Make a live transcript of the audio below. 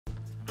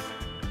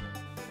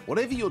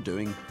Whatever you're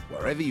doing,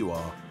 wherever you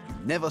are, you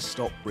never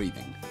stop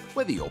breathing.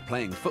 Whether you're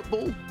playing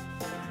football,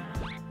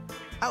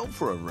 out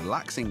for a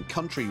relaxing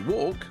country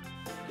walk,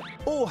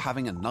 or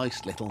having a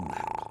nice little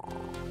nap.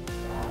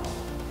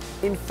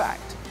 In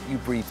fact, you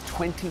breathe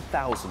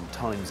 20,000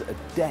 times a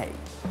day,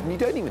 and you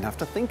don't even have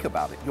to think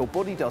about it. Your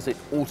body does it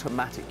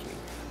automatically.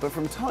 But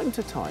from time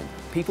to time,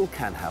 people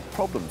can have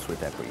problems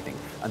with their breathing,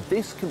 and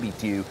this can be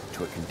due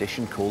to a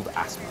condition called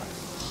asthma.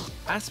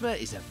 Asthma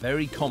is a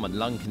very common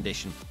lung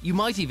condition. You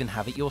might even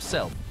have it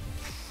yourself.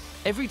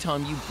 Every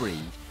time you breathe,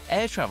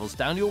 air travels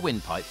down your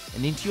windpipe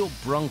and into your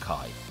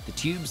bronchi, the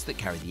tubes that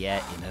carry the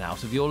air in and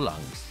out of your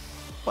lungs.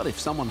 But if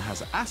someone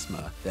has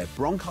asthma, their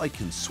bronchi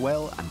can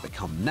swell and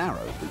become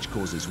narrow, which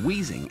causes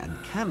wheezing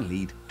and can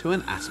lead to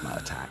an asthma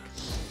attack.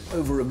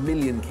 Over 1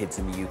 million kids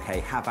in the UK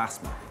have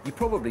asthma. You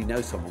probably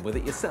know someone with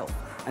it yourself.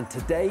 And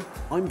today,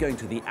 I'm going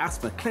to the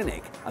asthma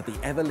clinic at the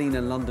Evelina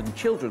London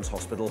Children's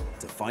Hospital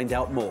to find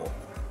out more.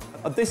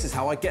 And this is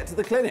how I get to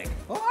the clinic.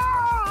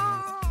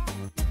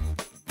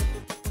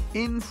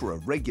 In for a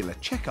regular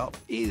checkup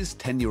is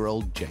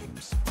 10-year-old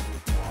James.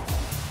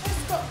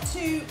 Got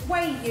to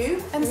weigh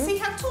you and see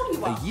how tall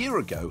you are. A year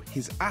ago,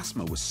 his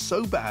asthma was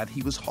so bad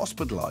he was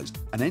hospitalised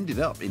and ended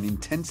up in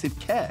intensive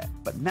care.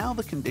 But now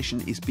the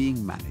condition is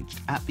being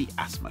managed at the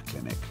asthma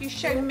clinic. You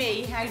show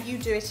me how you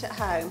do it at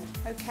home,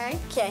 OK?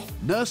 OK.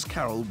 Nurse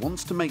Carol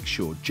wants to make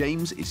sure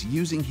James is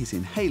using his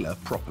inhaler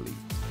properly.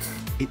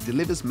 It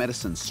delivers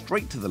medicine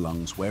straight to the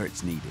lungs where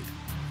it's needed.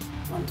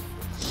 Wonderful.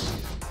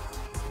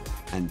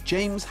 And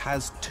James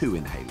has 2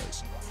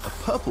 inhalers. A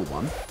purple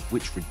one,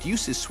 which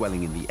reduces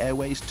swelling in the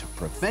airways to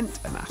prevent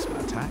an asthma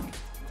attack,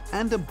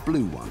 and a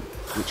blue one,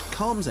 which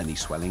calms any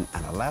swelling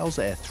and allows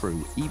air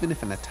through even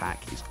if an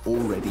attack is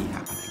already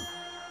happening.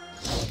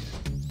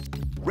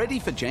 Ready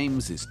for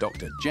James is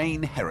Dr.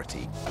 Jane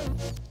Herity.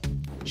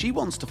 She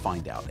wants to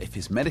find out if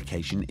his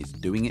medication is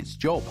doing its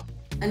job.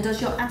 And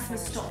does your asthma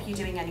stop you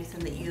doing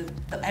anything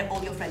that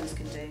all your friends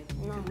can do?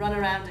 No. Run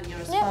around and you're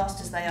as fast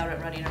as they are at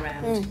running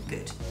around.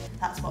 Good.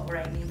 That's what we're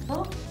aiming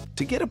for.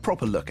 To get a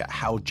proper look at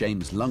how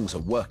James' lungs are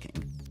working,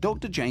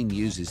 Dr. Jane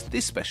uses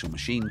this special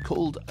machine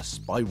called a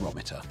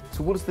spirometer.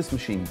 So what does this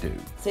machine do?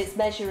 So it's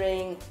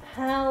measuring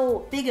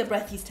how big a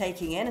breath he's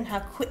taking in and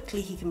how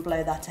quickly he can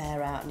blow that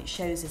air out, and it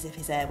shows as if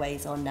his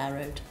airways are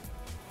narrowed.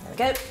 There we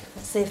go.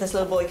 Let's see if this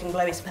little boy can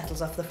blow his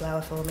petals off the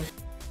flower for me.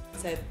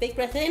 So big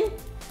breath in.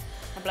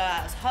 And blow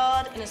out as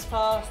hard and as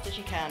fast as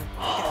you can.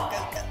 Go,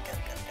 go, go, go,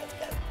 go,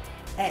 go, go.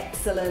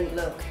 Excellent,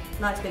 look.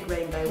 Nice big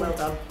rainbow, well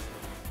done.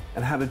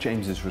 And how do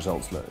James's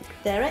results look?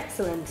 They're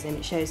excellent, and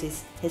it shows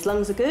his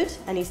lungs are good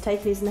and he's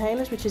taken his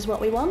inhalers, which is what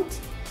we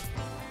want.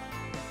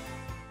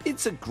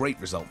 It's a great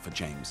result for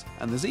James,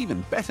 and there's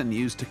even better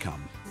news to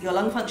come. Your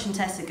lung function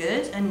tests are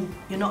good and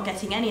you're not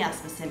getting any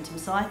asthma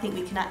symptoms, so I think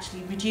we can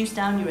actually reduce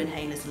down your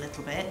inhalers a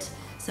little bit.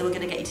 So we're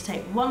going to get you to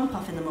take 1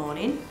 puff in the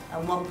morning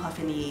and 1 puff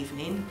in the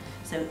evening,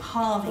 so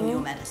halving your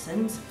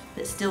medicines,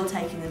 but still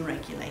taking them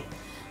regularly.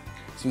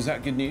 So is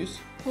that good news?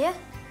 Yeah,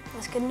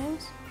 that's good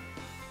news.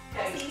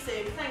 See you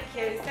soon. Thank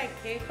you. Thank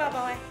you.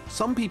 Bye-bye.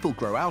 Some people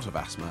grow out of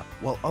asthma,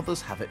 while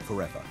others have it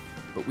forever.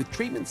 But with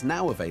treatments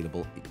now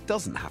available, it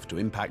doesn't have to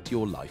impact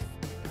your life.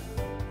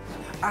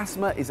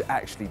 Asthma is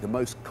actually the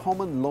most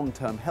common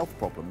long-term health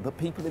problem that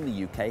people in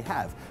the UK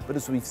have. But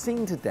as we've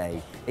seen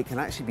today, it can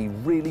actually be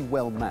really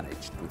well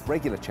managed with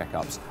regular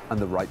checkups and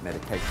the right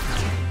medication.